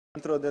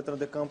Dentro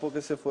de campo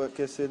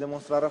que se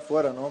demostrara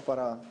afuera, ¿no?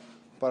 Para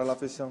la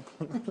afición.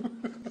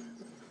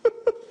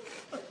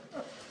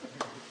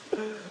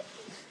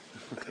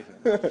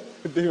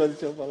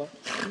 Deixa eu falar.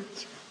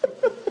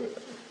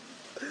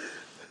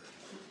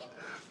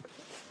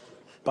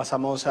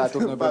 Pasamos a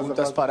turno de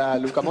preguntas para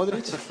Luka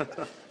Modric.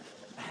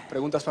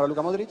 ¿Preguntas para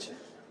Luka Modric?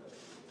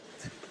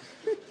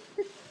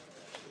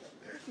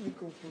 Me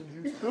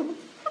confundi.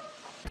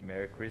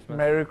 Merry Christmas.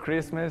 Merry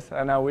Christmas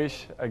and I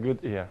wish a good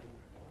year.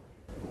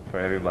 For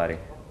everybody.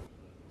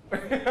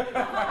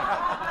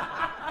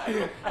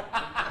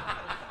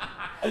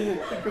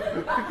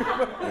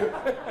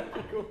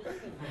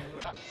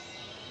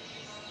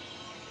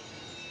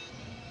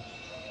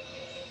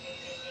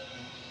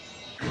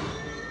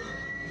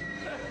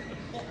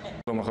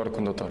 Lo mejor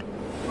conductor.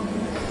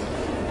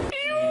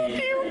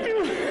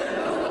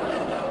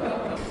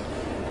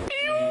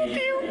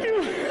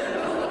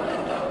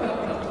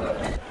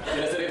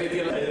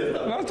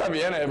 No, está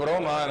bien, es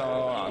broma,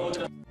 no.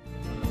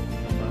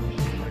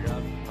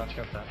 Podes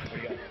cantar.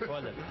 Obrigado.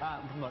 Olha,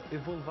 eu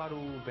vou levar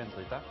o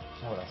Bentley, tá?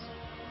 Um abraço.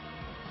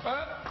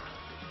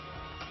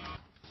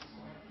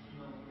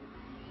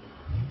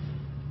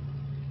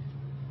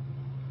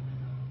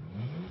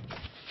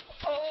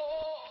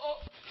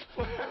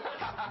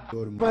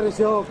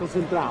 Pareció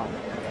concentrado.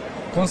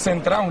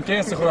 Concentrão, quem é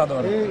esse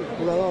jogador? Sí,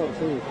 jugador,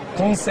 sí.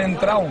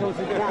 Concentrão.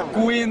 Concentrão.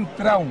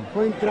 Coentrão.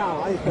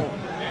 Coentrao, ahí está.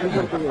 En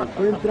portugués,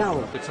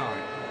 Coentrao.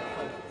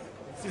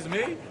 This is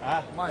me?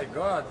 My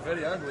God,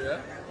 very ugly, eh?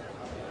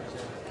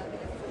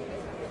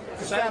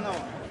 CRISTIANO.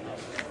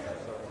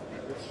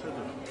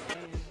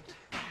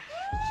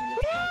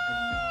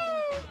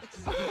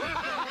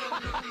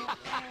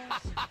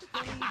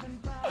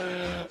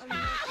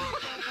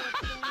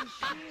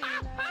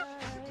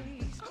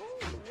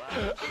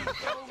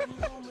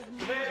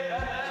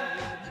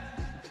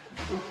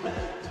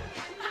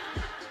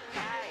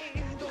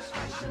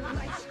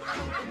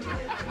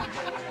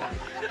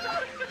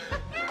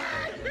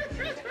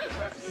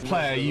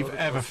 Player you've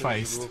ever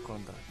faced?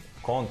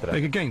 Contra.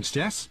 Big against,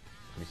 yes?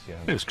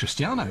 Cristiano. It was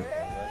Cristiano.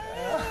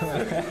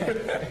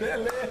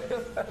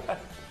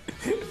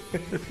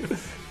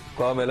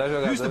 Qual o melhor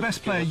jogador? Who's the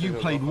best player you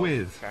played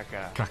with?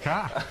 Kaká.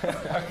 Kaká.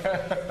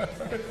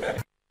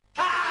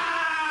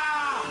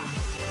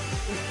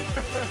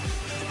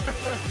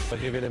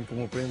 Revirem para o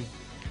meu primo.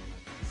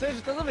 Sérgio,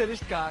 estás a ver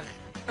este carro?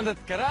 Anda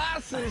de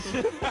caraças!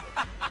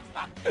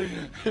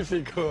 E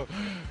ficou.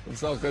 O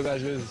pessoal, quando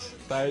às vezes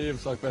está aí, o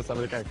pessoal começa a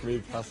brincar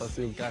comigo, passa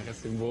assim um carro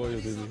assim bom e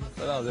eu digo: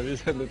 não, já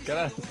viste, anda de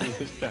caraças.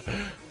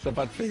 O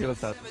sapato foi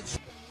engraçado.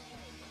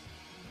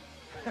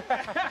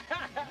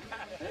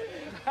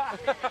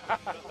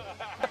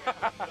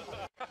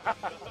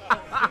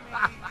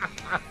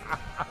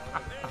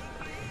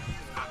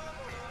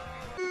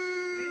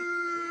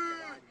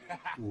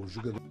 O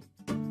jogador.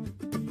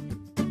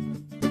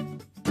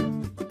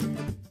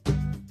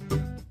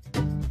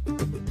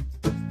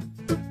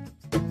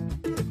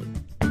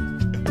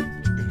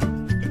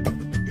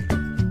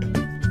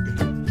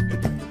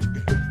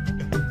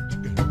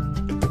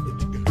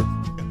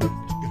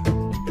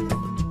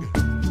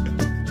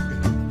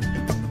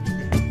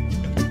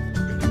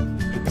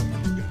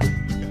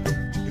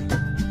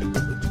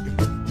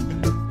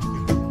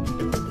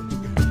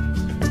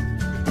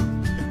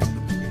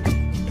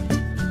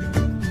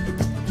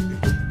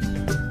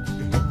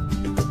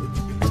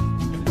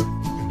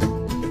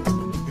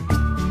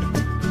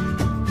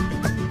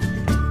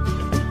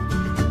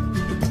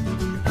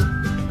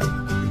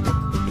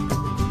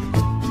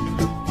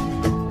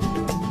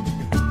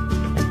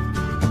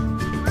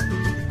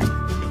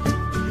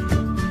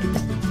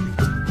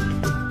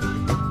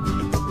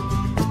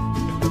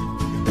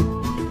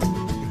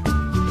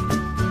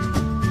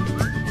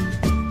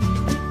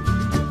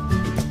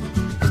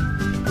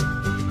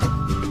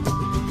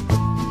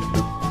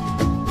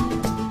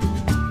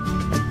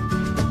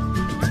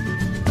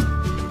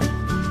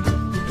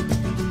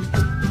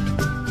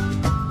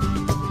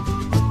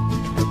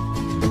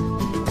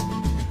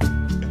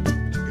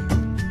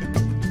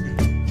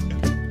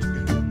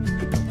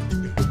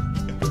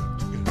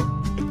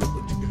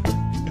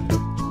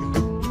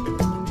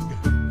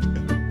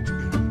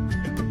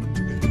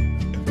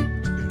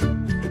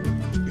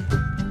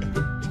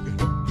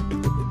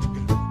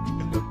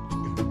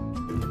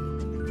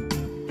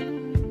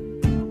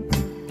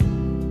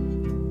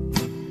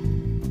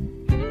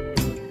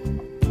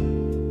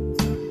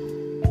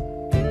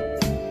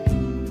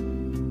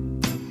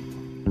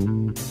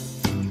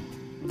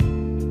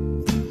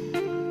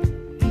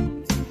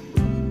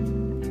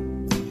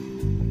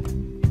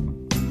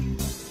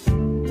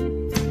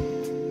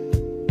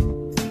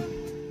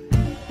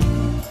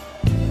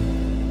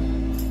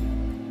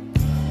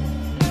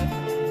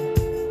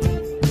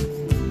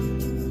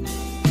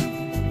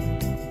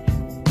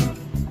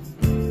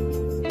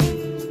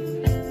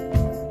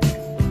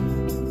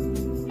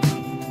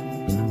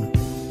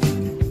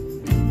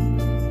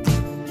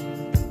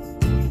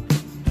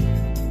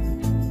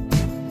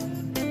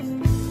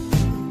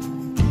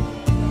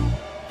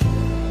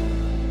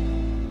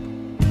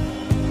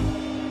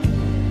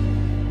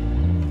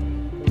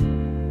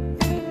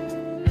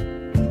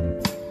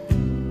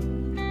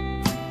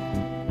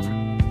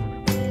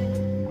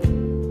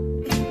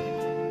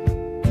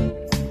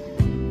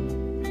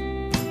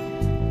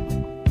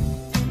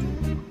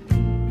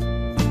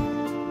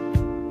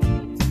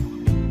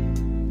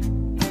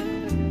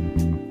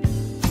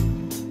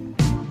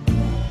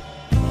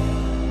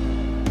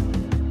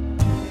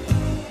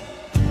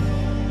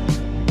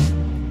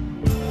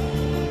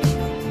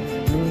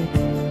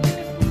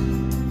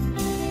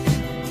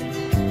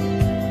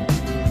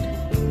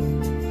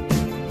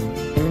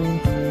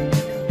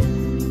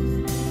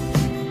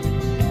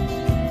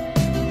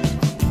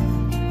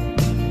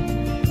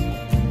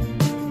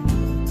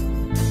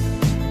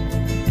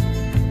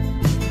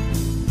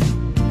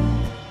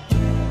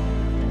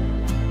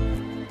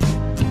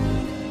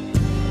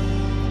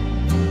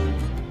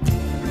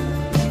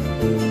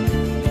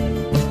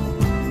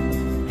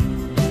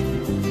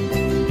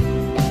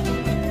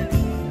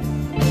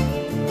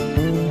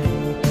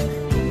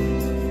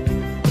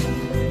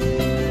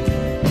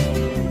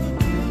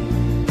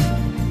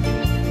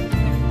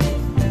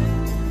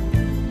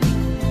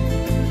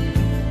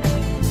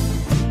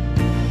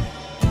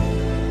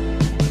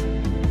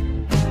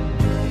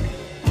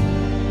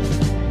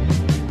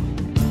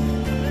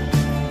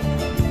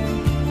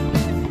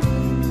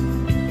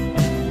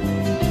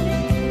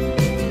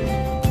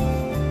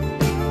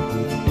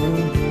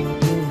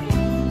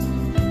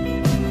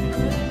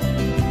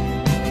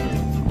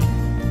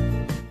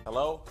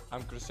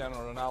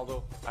 Cristiano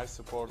Ronaldo. I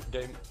support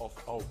Game of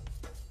Hope.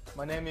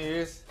 My name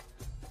is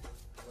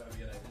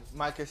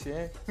Mike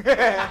Essien.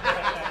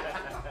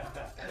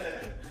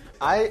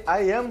 I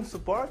am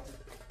support.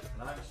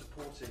 And I'm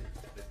supporting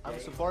I'm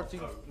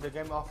supporting the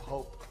Game of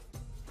Hope.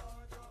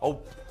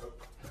 Hope.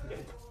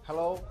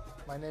 Hello,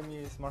 my name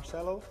is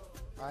Marcelo.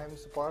 I'm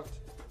support.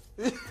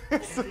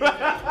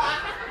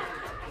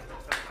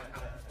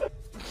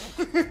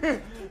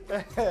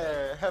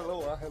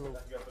 Hello, hello.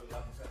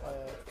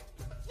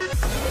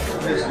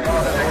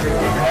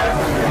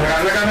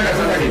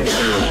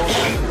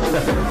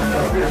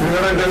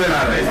 Non entiende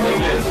nada.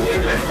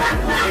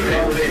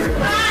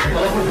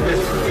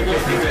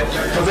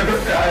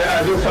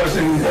 I do first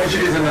in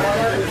Portuguese and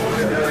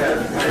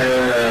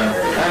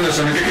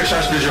Anderson, o que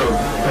achaste do jogo?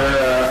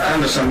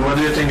 Anderson, what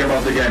do you think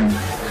about the game?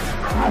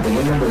 The game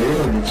is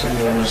unbelievable. The team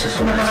was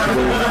so nice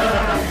today.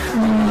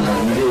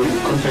 They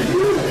competed.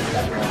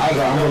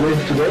 I'm away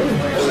today.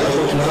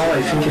 So tomorrow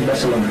I think in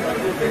Barcelona.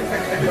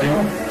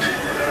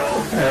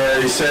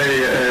 You say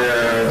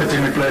the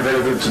team we play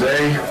very good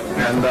today,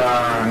 and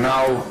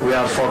now we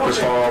are focused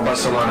for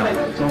Barcelona.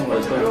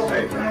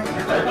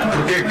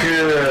 Porquê que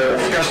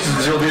ficaste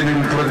desiludido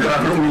por entrar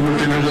por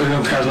minuto e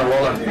não tocares na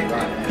bola?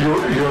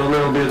 You're a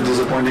little bit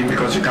disappointing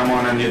because you come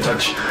on and you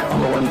touch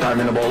on the one time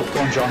in the ball.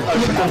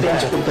 Muito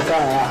contente por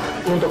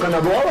não tocar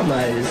na bola,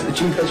 mas o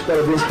time está de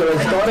parabéns pela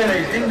vitória.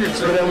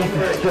 Esperamos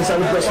pensar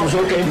no próximo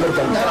jogo que é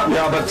importante.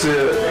 Yeah, but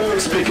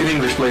speak in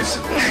English, please.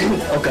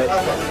 Okay.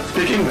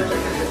 Speak English.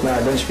 No,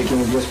 I don't speak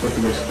English, just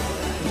Portuguese.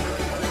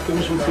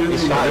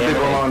 Other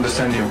people won't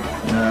understand you.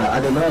 I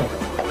don't know.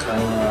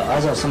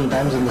 Others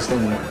sometimes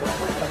understand me.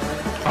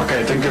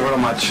 Okay, thank you very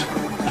much.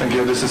 Thank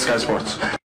you. This is Sky Sports.